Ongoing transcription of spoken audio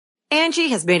Angie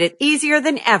has made it easier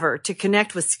than ever to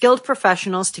connect with skilled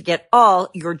professionals to get all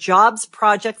your jobs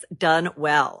projects done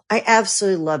well. I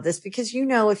absolutely love this because,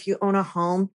 if you own a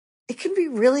home, it can be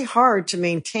really hard to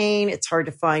maintain. It's hard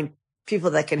to find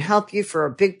people that can help you for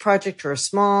a big project or a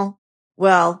small.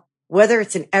 Well, whether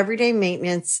it's in everyday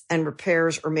maintenance and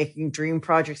repairs or making dream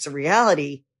projects a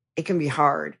reality, it can be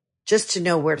hard just to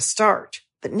know where to start.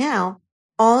 But now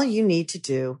all you need to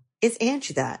do is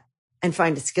Angie that and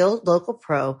find a skilled local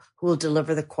pro who will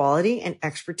deliver the quality and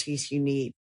expertise you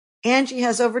need. Angie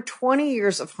has over 20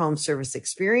 years of home service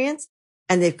experience,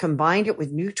 and they've combined it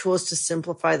with new tools to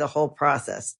simplify the whole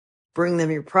process. Bring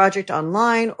them your project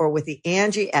online or with the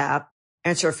Angie app,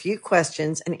 answer a few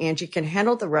questions, and Angie can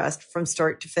handle the rest from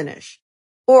start to finish.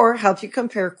 Or help you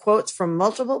compare quotes from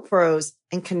multiple pros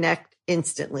and connect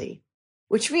instantly,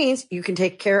 which means you can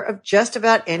take care of just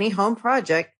about any home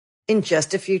project in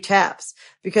just a few taps.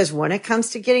 Because when it comes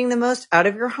to getting the most out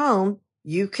of your home,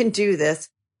 you can do this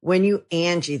when you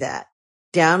Angie that.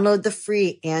 Download the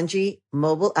free Angie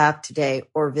mobile app today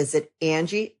or visit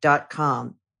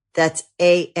Angie.com. That's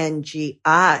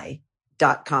ANGI.com.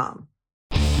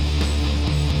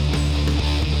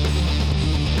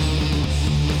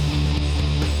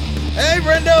 Hey,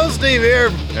 Brendo, Steve here.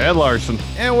 And Larson.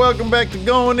 And welcome back to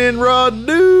Going In Raw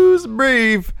News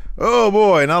Brief. Oh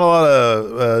boy, not a lot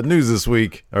of news this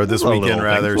week, or this weekend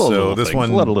rather. So this one,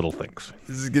 a lot of little things.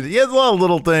 Yeah, a lot of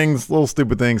little things, little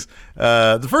stupid things.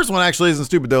 The first one actually isn't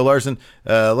stupid though, Larson.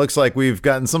 Looks like we've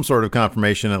gotten some sort of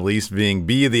confirmation, at least being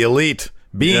the elite,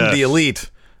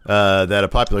 that a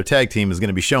popular tag team is going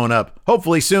to be showing up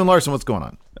hopefully soon. Larson, what's going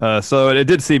on? So it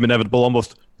did seem inevitable,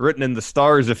 almost written in the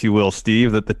stars, if you will,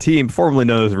 Steve, that the team formerly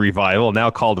known as Revival,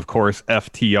 now called, of course,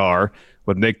 FTR,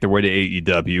 would make their way to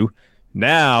AEW.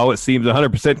 Now it seems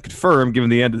 100% confirmed, given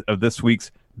the end of this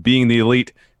week's Being the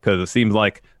Elite, because it seems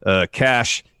like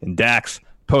Cash and Dax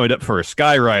ponied up for a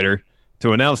Skyrider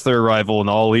to announce their arrival in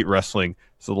All Elite Wrestling.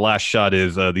 So the last shot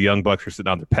is the Young Bucks are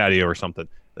sitting on their patio or something.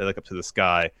 They look up to the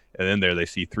sky, and in there they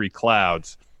see three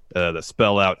clouds that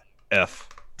spell out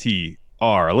FTR.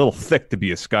 A little thick to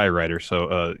be a Skyrider,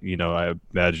 so I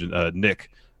imagine Nick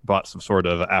bought some sort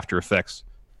of After Effects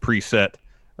preset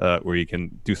where you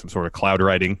can do some sort of cloud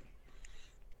writing.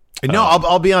 No,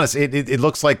 I'll be honest. It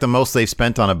looks like the most they've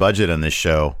spent on a budget on this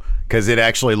show, because it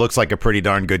actually looks like a pretty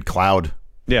darn good cloud.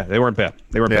 Yeah, they weren't bad.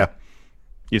 Bad.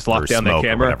 You just lock down that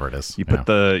camera. Whatever it is. You put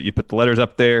the letters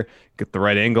up there, get the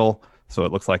right angle, so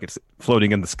it looks like it's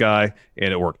floating in the sky,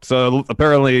 and it worked. So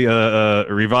apparently,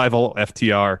 Revival,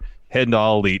 FTR, heading to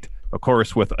All Elite, of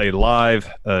course, with a live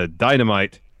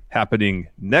Dynamite happening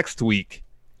next week.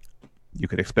 You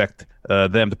could expect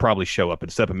them to probably show up and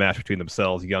set up a match between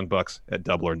themselves, Young Bucks, at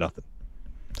Double or Nothing.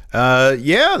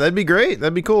 Yeah, that'd be great.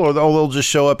 That'd be cool. Or they'll just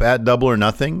show up at Double or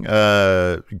Nothing.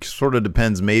 Sort of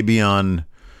depends maybe on...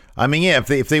 I mean, yeah,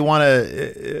 if they want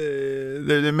to...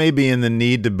 There may be in the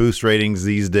need to boost ratings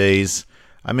these days.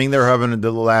 I mean, they're having...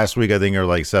 The last week, I think, they're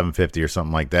like 750 or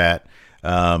something like that.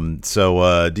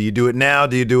 So do you do it now?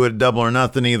 Do you do it Double or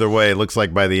Nothing? Either way, it looks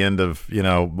like by the end of,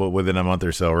 within a month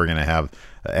or so, we're going to have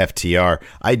FTR.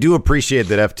 I do appreciate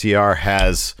that FTR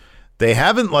has, they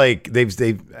said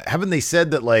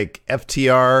that like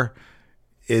FTR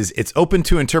it's open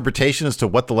to interpretation as to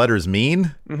what the letters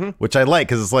mean, which I like,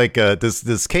 because it's like, does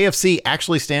KFC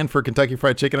actually stand for Kentucky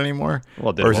Fried Chicken anymore?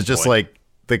 Well, or is it just like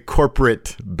the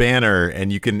corporate banner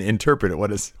and you can interpret it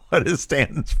what it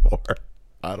stands for?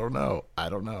 I don't know.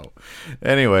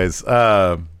 Anyways,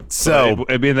 so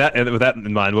I mean, with that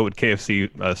in mind, what would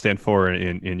KFC stand for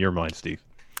in your mind, Steve?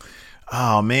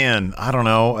 Oh man, I don't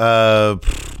know.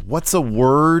 What's a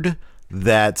word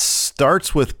that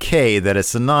starts with K that is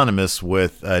synonymous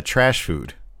with trash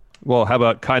food? Well, how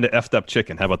about kind of effed up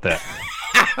chicken? How about that?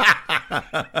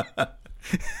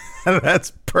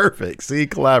 That's perfect. See,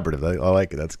 collaborative. I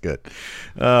like it. That's good.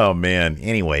 Oh man.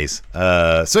 Anyways,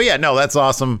 so yeah, no, that's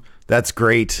awesome. That's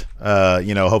great.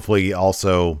 Hopefully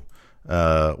also,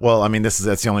 well, I mean, that's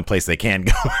the only place they can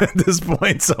go at this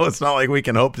point. So it's not like we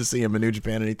can hope to see him in New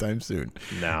Japan anytime soon.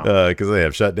 No. Because they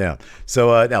have shut down.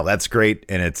 So, no, that's great.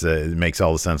 And it makes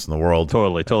all the sense in the world.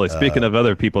 Totally. Speaking of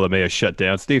other people that may have shut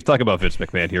down, Steve, talk about Vince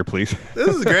McMahon here, please.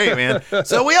 This is great, man.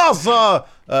 So we all saw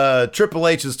Triple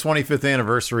H's 25th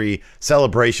anniversary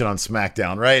celebration on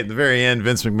SmackDown, right? At the very end,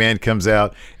 Vince McMahon comes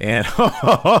out and,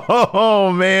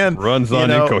 oh man. Runs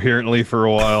on incoherently for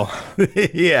a while.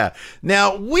 Yeah.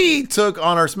 Now, we took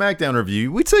on our SmackDown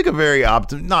review, we took a very,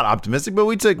 not optimistic, but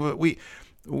we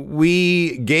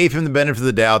gave him the benefit of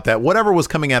the doubt that whatever was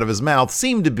coming out of his mouth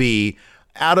seemed to be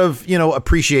out of,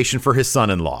 appreciation for his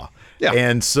son-in-law. Yeah.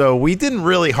 And so we didn't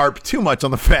really harp too much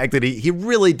on the fact that he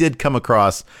really did come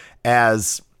across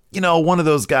as, one of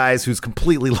those guys who's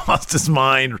completely lost his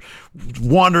mind,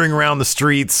 wandering around the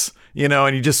streets,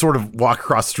 and you just sort of walk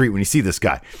across the street when you see this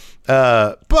guy.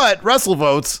 But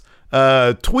WrestleVotes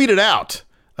tweeted out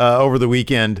over the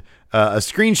weekend a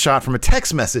screenshot from a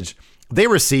text message they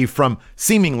received from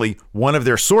seemingly one of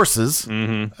their sources.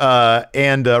 And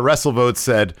WrestleVotes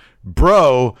said,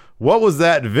 "Bro, what was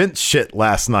that Vince shit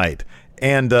last night?"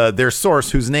 And their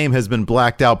source, whose name has been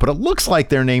blacked out, but it looks like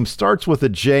their name starts with a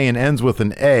J and ends with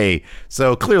an A.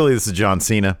 So clearly this is John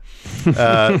Cena.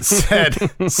 Said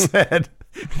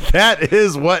that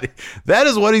is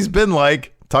what he's been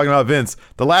like, talking about Vince,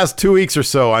 the last 2 weeks or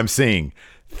so I'm seeing.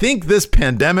 Think this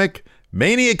pandemic,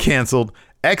 Mania canceled,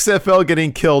 XFL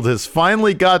getting killed has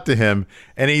finally got to him,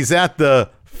 and he's at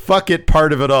the fuck it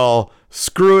part of it all.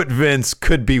 Screw it, Vince,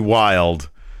 could be wild.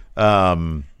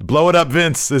 Blow it up,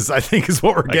 Vince, I think is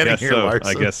what we're getting here, Larson.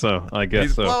 I guess so.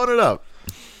 He's blowing it up.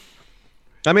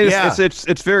 I mean,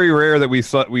 it's very rare that we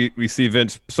see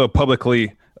Vince so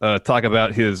publicly talk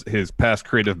about his past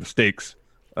creative mistakes.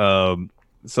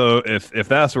 So if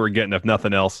that's what we're getting, if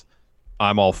nothing else,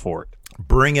 I'm all for it.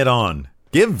 Bring it on.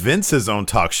 Give Vince his own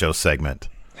talk show segment.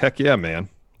 Heck yeah, man.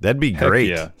 That'd be great.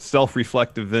 Yeah.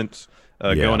 Self-reflective Vince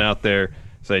going out there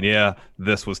saying, yeah,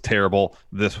 this was terrible.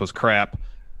 This was crap.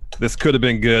 This could have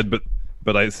been good,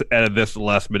 but I added this at the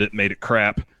last minute, made it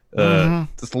crap.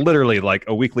 Just literally like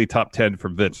a weekly top 10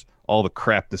 from Vince. All the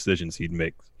crap decisions he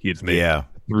has made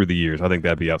through the years. I think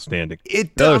that'd be outstanding.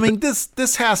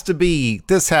 This has to be.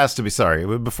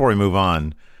 Sorry, before we move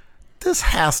on, this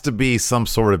has to be some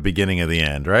sort of beginning of the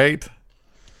end, right?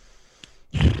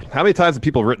 How many times have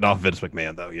people written off Vince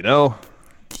McMahon, though?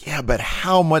 Yeah, but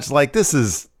how much? Like, this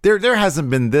is there hasn't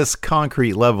been this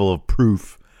concrete level of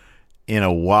proof in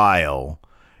a while,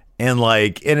 and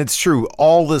it's true.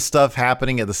 All this stuff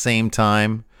happening at the same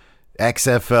time,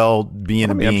 XFL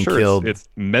being killed. It's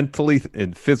mentally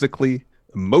and physically,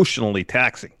 emotionally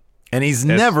taxing. And he's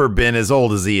never been as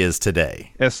old as he is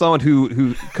today. As someone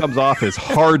who comes off as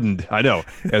hardened, I know,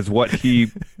 as what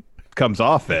he comes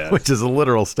off as. Which is a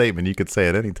literal statement you could say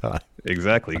at any time.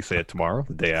 Exactly. You can say it tomorrow,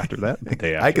 the day after that, the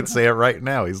day after I could say it right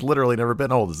now. He's literally never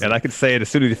been old as and I could say it as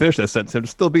soon as you finish that sentence. It'll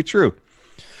still be true.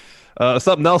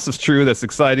 Something else is true that's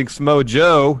exciting. Samoa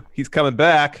Joe, he's coming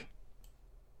back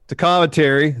to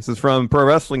commentary. This is from Pro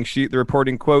Wrestling Sheet. They're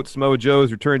reporting, quote, Samoa Joe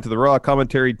is returning to the Raw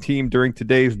commentary team during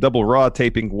today's double Raw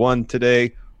taping, one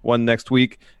today, one next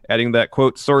week. Adding that,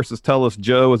 quote, sources tell us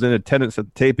Joe was in attendance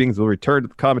at the tapings, will return to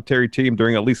the commentary team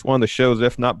during at least one of the shows,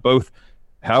 if not both.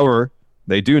 However,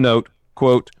 they do note,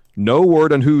 quote, no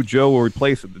word on who Joe will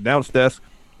replace at the announce desk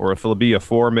or if it'll be a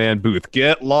four-man booth.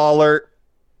 Get Lawler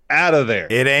out of there.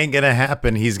 It ain't going to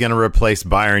happen. He's going to replace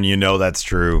Byron. That's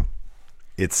true.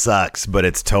 It sucks, but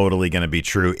it's totally going to be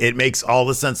true. It makes all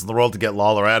the sense in the world to get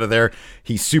Lawler out of there.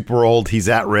 He's super old. He's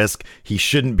at risk. He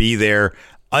shouldn't be there.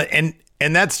 And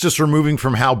that's just removing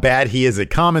from how bad he is at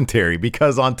commentary,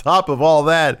 because on top of all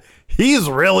that, he's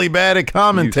really bad at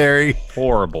commentary. He's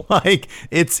horrible.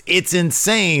 It's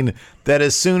insane that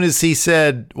as soon as he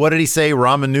said, what did he say?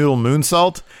 Ramen noodle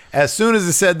moonsault? As soon as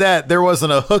he said that, there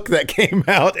wasn't a hook that came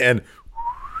out and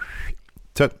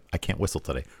I can't whistle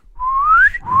today.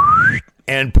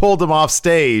 And pulled him off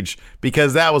stage,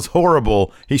 because that was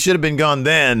horrible. He should have been gone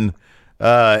then,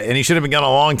 and he should have been gone a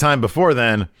long time before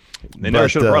then. They never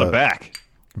should have brought him back.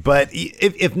 But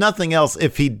if nothing else,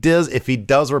 if he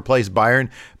does replace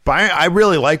Byron, I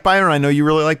really like Byron. I know you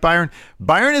really like Byron.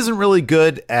 Byron isn't really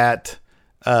good at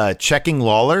checking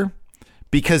Lawler,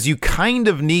 because you kind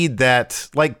of need that.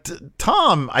 Like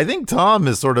Tom, I think Tom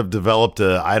has sort of developed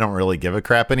a I don't really give a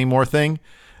crap anymore thing.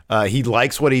 He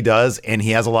likes what he does, and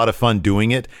he has a lot of fun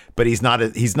doing it, but he's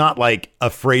not like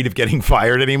afraid of getting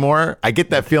fired anymore. I get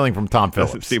that feeling from Tom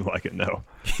Phillips. Doesn't seem like it, no.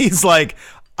 He's like,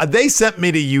 they sent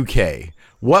me to UK.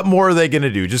 What more are they going to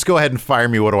do? Just go ahead and fire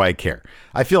me. What do I care?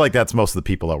 I feel like that's most of the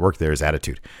people that work there's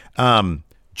attitude.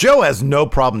 Joe has no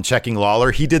problem checking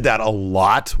Lawler. He did that a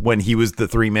lot when he was the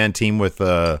three-man team with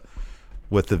the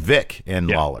Vic and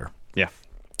Lawler.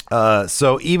 Yeah.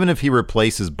 So even if he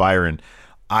replaces Byron,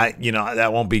 that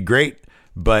won't be great,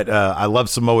 but I love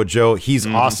Samoa Joe. He's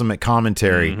awesome at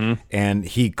commentary, and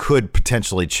he could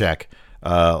potentially check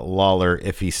Lawler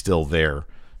if he's still there.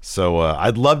 So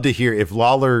I'd love to hear if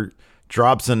Lawler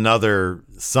drops another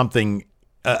something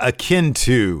akin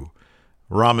to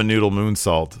ramen noodle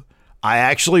moonsault. I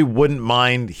actually wouldn't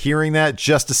mind hearing that,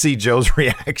 just to see Joe's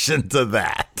reaction to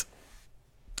that,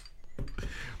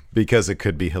 because it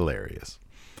could be hilarious.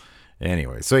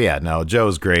 Anyway, so yeah, no,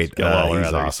 Joe's great. He's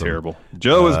awesome. Terrible.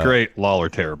 Joe is great. Lawler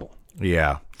terrible.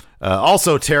 Yeah.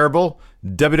 Also terrible,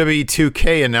 WWE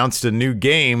 2K announced a new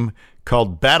game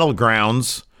called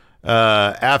Battlegrounds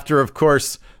after, of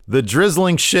course, the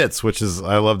drizzling shits, which is,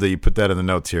 I love that you put that in the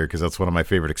notes here because that's one of my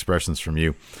favorite expressions from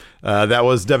you. That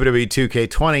was WWE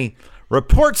 2K20.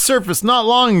 Reports surfaced not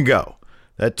long ago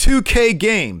that 2K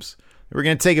Games, we're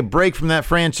going to take a break from that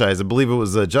franchise. I believe it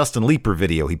was a Justin Leeper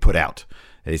video he put out.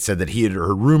 He said that he had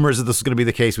heard rumors that this was going to be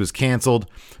the case, was canceled,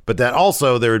 but that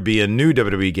also there would be a new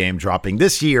WWE game dropping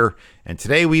this year. And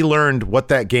today we learned what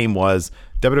that game was,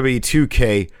 WWE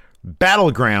 2K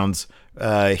Battlegrounds.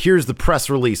 Here's the press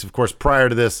release. Of course, prior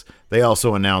to this, they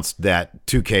also announced that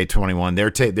 2K21,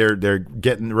 they're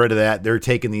getting rid of that. They're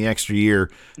taking the extra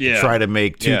year to try to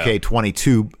make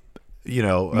 2K22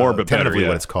 more but better,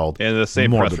 what it's called. And the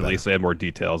same press release, they had more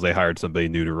details. They hired somebody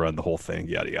new to run the whole thing,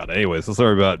 yada, yada. Anyways, let's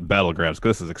learn about Battlegrounds,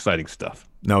 because this is exciting stuff.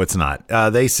 No, it's not.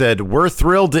 They said, we're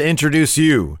thrilled to introduce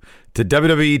you to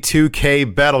WWE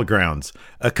 2K Battlegrounds,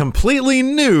 a completely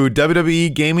new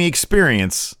WWE gaming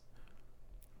experience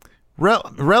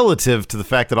relative to the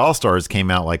fact that All-Stars came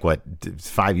out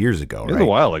 5 years ago, right? It was a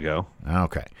while ago.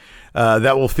 Okay.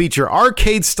 That will feature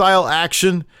arcade-style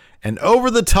action and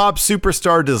over-the-top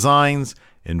superstar designs,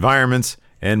 environments,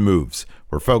 and moves.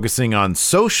 We're focusing on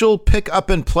social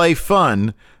pick-up-and-play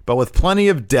fun, but with plenty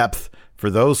of depth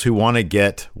for those who want to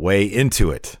get way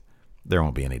into it. There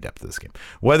won't be any depth to this game.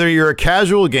 Whether you're a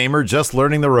casual gamer just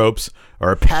learning the ropes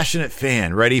or a passionate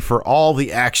fan ready for all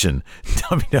the action,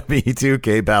 WWE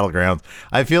 2K Battlegrounds.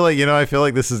 I feel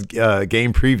like this is a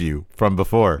game preview from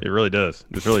before. It really does.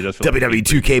 It really does. WWE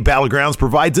 2K Battlegrounds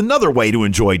provides another way to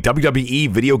enjoy WWE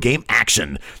video game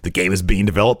action. The game is being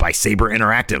developed by Saber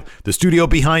Interactive, the studio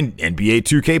behind NBA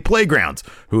 2K Playgrounds,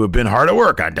 who have been hard at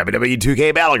work on WWE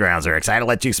 2K Battlegrounds. They're excited to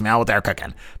let you smell what they're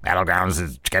cooking. Battlegrounds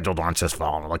is scheduled to launch this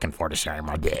fall, and I'm looking forward to sharing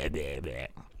my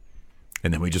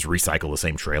And then we just recycle the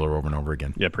same trailer over and over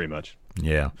again. Yeah, pretty much.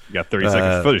 Yeah. You got 30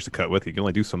 seconds of footage to cut with. You can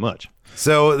only do so much.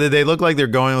 So they look like they're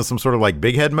going with some sort of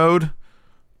big head mode.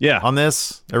 Yeah. On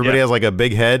this. Everybody has a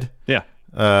big head. Yeah.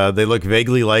 They look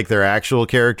vaguely like their actual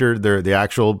character. They're the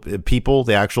actual people,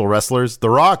 the actual wrestlers. The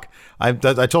Rock, I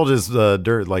told you this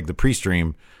the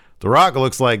pre-stream. The Rock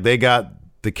looks like they got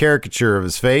the caricature of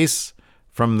his face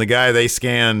from the guy they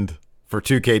scanned for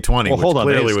 2K20, well, hold on.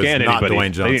 Clearly they didn't scan was not anybody.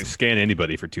 Dwayne Johnson. They didn't scan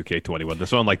anybody for 2K21.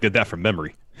 This one did that from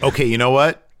memory. Okay, you know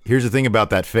what? Here's the thing about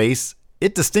that face.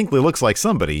 It distinctly looks like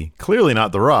somebody. Clearly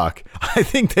not The Rock. I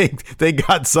think they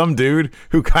got some dude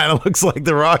who kind of looks like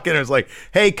The Rock, and it's like,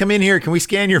 hey, come in here. Can we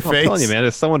scan your face? I'm telling you, man.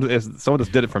 If someone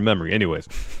just did it from memory. Anyways,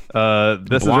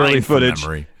 this is early footage.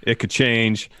 It could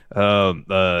change.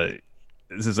 This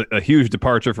is a huge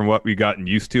departure from what we gotten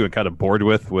used to and kind of bored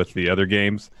with the other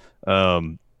games.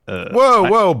 Bored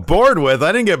with?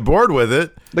 I didn't get bored with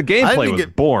it. The gameplay was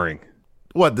boring.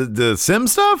 What, the sim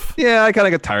stuff? Yeah, I kind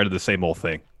of got tired of the same old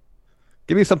thing.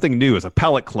 Give me something new as a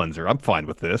palate cleanser. I'm fine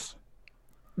with this.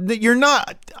 You're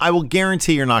not. I will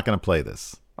guarantee you're not going to play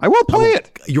this. I will play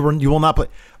it. You will not play.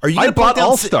 Are you? I bought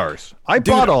All Stars. I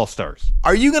bought All Stars.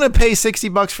 Are you going to pay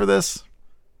 $60 for this?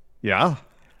 Yeah.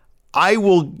 I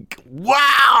will.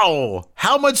 Wow.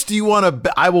 How much do you want to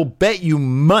bet? I will bet you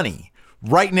money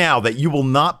right now that you will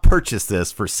not purchase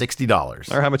this for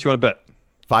 $60. Or how much you want to bet?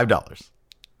 $5.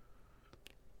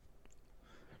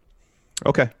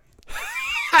 Okay.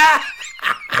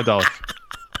 $5.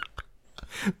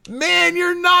 Man,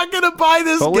 you're not going to buy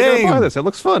this totally game. Gonna buy this. It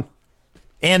looks fun.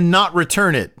 And not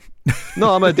return it.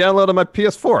 No, I'm going to download on my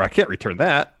PS4. I can't return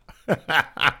that.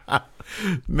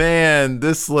 Man,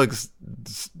 this looks...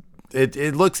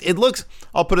 It looks...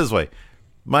 I'll put it this way.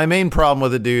 My main problem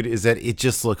with it, dude, is that it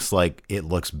just looks like... It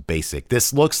looks basic.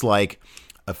 This looks like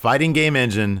a fighting game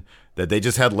engine that they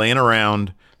just had laying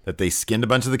around, that they skinned a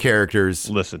bunch of the characters.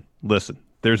 Listen.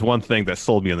 There's one thing that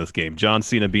sold me on this game. John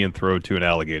Cena being thrown to an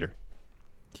alligator.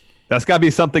 That's got to be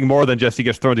something more than just he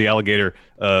gets thrown to the alligator,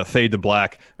 fade to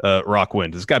black, Rock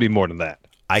wins. It's got to be more than that.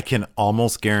 I can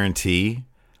almost guarantee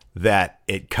that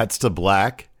it cuts to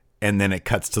black and then it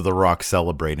cuts to The Rock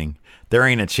celebrating. There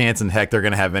ain't a chance in heck they're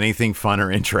going to have anything fun or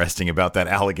interesting about that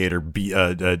alligator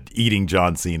eating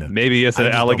John Cena. Maybe it's an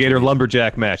alligator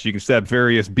lumberjack match. You can set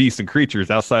various beasts and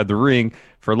creatures outside the ring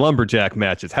for lumberjack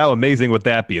matches. How amazing would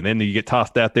that be? And then you get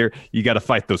tossed out there, you got to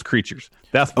fight those creatures.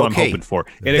 That's what I'm hoping for.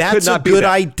 And that's it could not a be good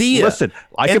that. idea. Listen,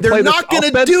 I and can they're play not this.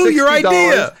 going to do your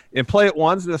idea. And play it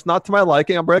once, and it's not to my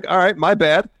liking. I'm like, all right, my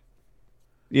bad.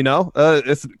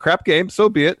 It's a crap game, so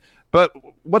be it. But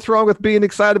what's wrong with being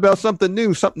excited about something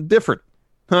new, something different?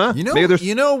 Huh? What else? Maybe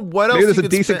there's a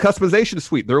decent customization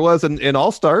suite. There was in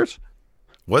All Stars.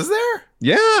 Was there?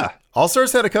 Yeah. All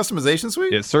Stars had a customization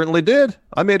suite? It certainly did.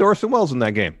 I made Orson Welles in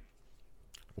that game.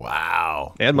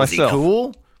 Wow. And was myself. He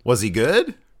cool? Was he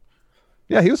good?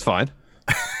 Yeah, he was fine.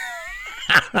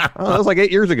 That was like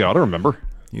 8 years ago. I don't remember.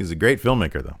 He was a great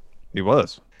filmmaker, though. He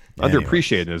was.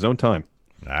 Underappreciated in his own time.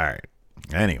 All right.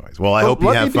 Anyways, well, I hope you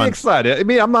have Let me fun. be excited. I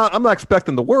mean, I'm not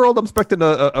expecting the world. I'm expecting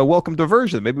a welcome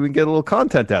diversion. Maybe we can get a little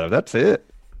content out of it. That's it.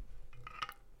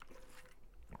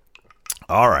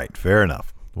 All right, fair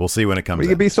enough. We'll see when it comes. You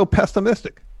can be so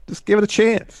pessimistic. Just give it a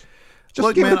chance.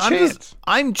 Look, man,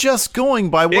 I'm just going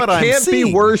by what I'm seeing. It can't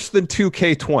be worse than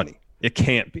 2K20. It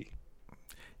can't be.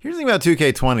 Here's the thing about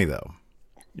 2K20, though,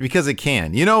 because it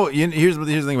can. Here's the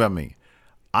thing about me.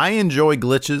 I enjoy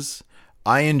glitches.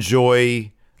 I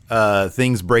enjoy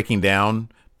things breaking down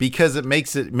because it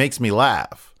makes me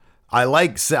laugh. I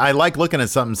like looking at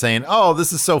something saying, "Oh,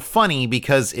 this is so funny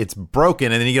because it's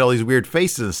broken," and then you get all these weird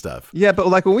faces and stuff. Yeah, but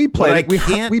like when we played,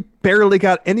 we barely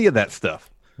got any of that stuff.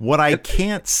 What I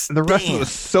can't stand, the rest of it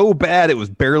was so bad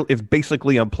it's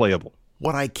basically unplayable.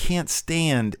 What I can't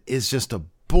stand is just a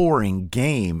boring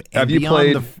game. And have you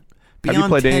played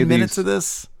 10 minutes of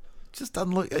this? Just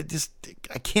doesn't look.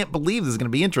 I can't believe this is going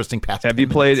to be interesting. Past have you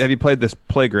played this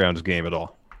Playgrounds game at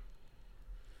all?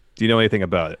 Do you know anything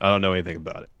about it? I don't know anything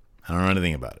about it. I don't know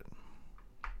anything about it.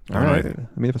 All right.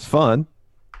 I mean, if it's fun,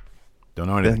 don't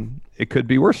know anything. Then it could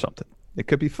be worth something. It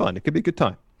could be fun. It could be a good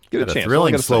time. Give it a chance.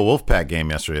 Thrilling slow Wolfpack game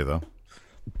yesterday,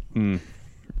 though.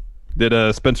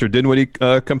 Did Spencer Dinwiddie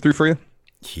come through for you?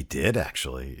 He did,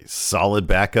 actually. Solid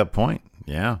backup point.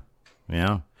 Yeah.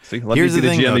 See, let me be the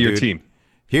GM of your team.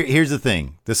 Here's the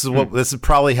thing. This is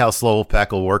probably how slow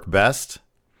Wolfpack will work best,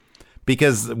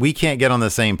 because we can't get on the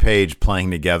same page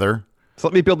playing together. So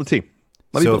let me build the team.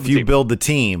 If you build the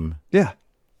team, yeah,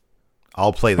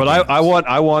 I'll play the But games.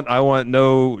 I want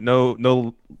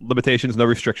no limitations, no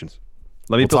restrictions.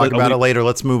 We'll talk about it later.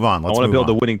 Let's move on. I want to build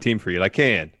a winning team for you. I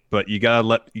can, but you gotta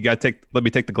let me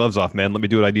take the gloves off, man. Let me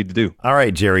do what I need to do. All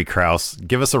right, Jerry Krause,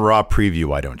 give us a Raw preview,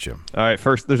 why don't you? All right,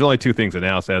 first, there's only two things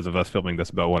announced as of us filming this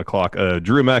about 1 o'clock.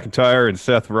 Drew McIntyre and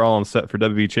Seth Rollins set for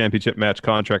WWE Championship match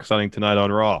contract signing tonight on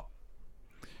Raw.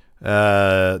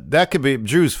 That could be.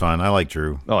 Drew's fun. I like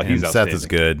Drew. Oh, he's Seth is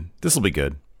good. This will be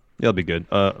good. It'll be good.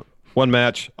 One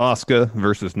match: Asuka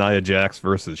versus Nia Jax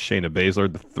versus Shayna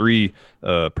Baszler. The three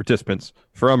participants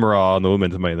from Raw and the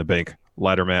Women's Money in the Bank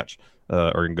ladder match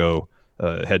are going to go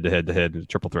head to head in a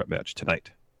triple threat match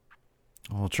tonight.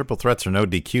 Well, triple threats are no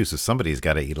DQ, so somebody's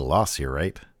got to eat a loss here,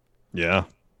 right? Yeah.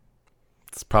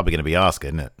 It's probably going to be Asuka,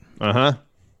 isn't it? Uh-huh.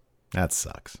 That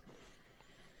sucks.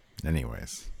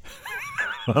 Anyways.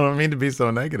 I don't mean to be so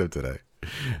negative today.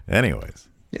 Anyways.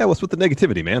 Yeah, what's with the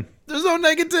negativity, man? There's no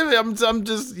negativity. I'm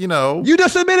just, You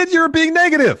just admitted you were being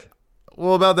negative.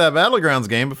 Well, about that Battlegrounds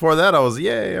game, before that, I was,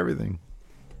 yay, everything.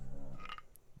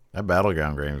 That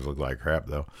Battleground games look like crap,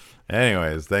 though.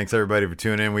 Anyways, thanks, everybody, for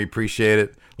tuning in. We appreciate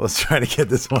it. Let's try to get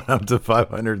this one up to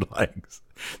 500 likes.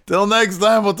 Till next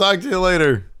time, we'll talk to you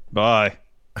later. Bye.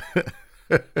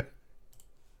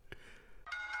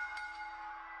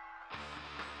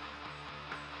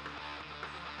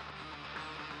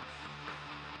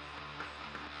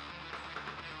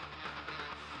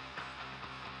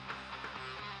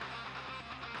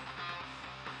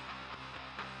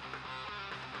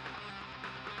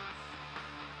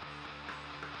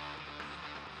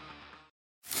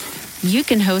 You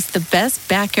can host the best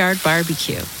backyard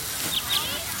barbecue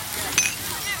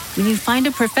when you find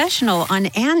a professional on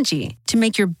Angie to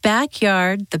make your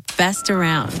backyard the best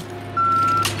around.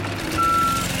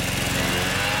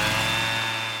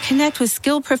 Connect with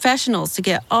skilled professionals to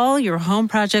get all your home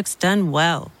projects done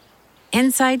well.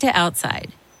 Inside to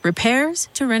outside, repairs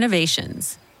to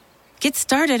renovations. Get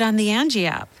started on the Angie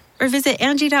app or visit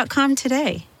Angie.com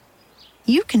today.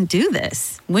 You can do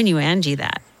this when you Angie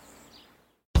that.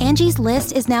 Angie's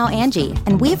List is now Angie,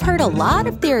 and we've heard a lot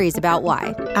of theories about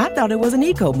why. I thought it was an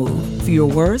eco move.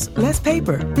 Fewer words, less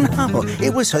paper. No,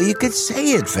 it was so you could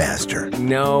say it faster.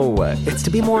 No, it's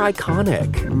to be more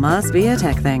iconic. Must be a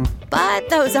tech thing. But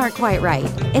those aren't quite right.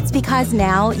 It's because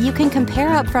now you can compare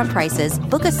upfront prices,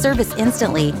 book a service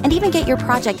instantly, and even get your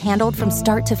project handled from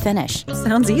start to finish.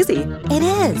 Sounds easy. It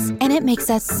is, and it makes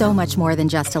us so much more than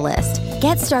just a list.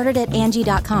 Get started at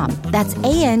Angie.com. That's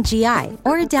ANGI,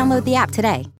 or download the app today.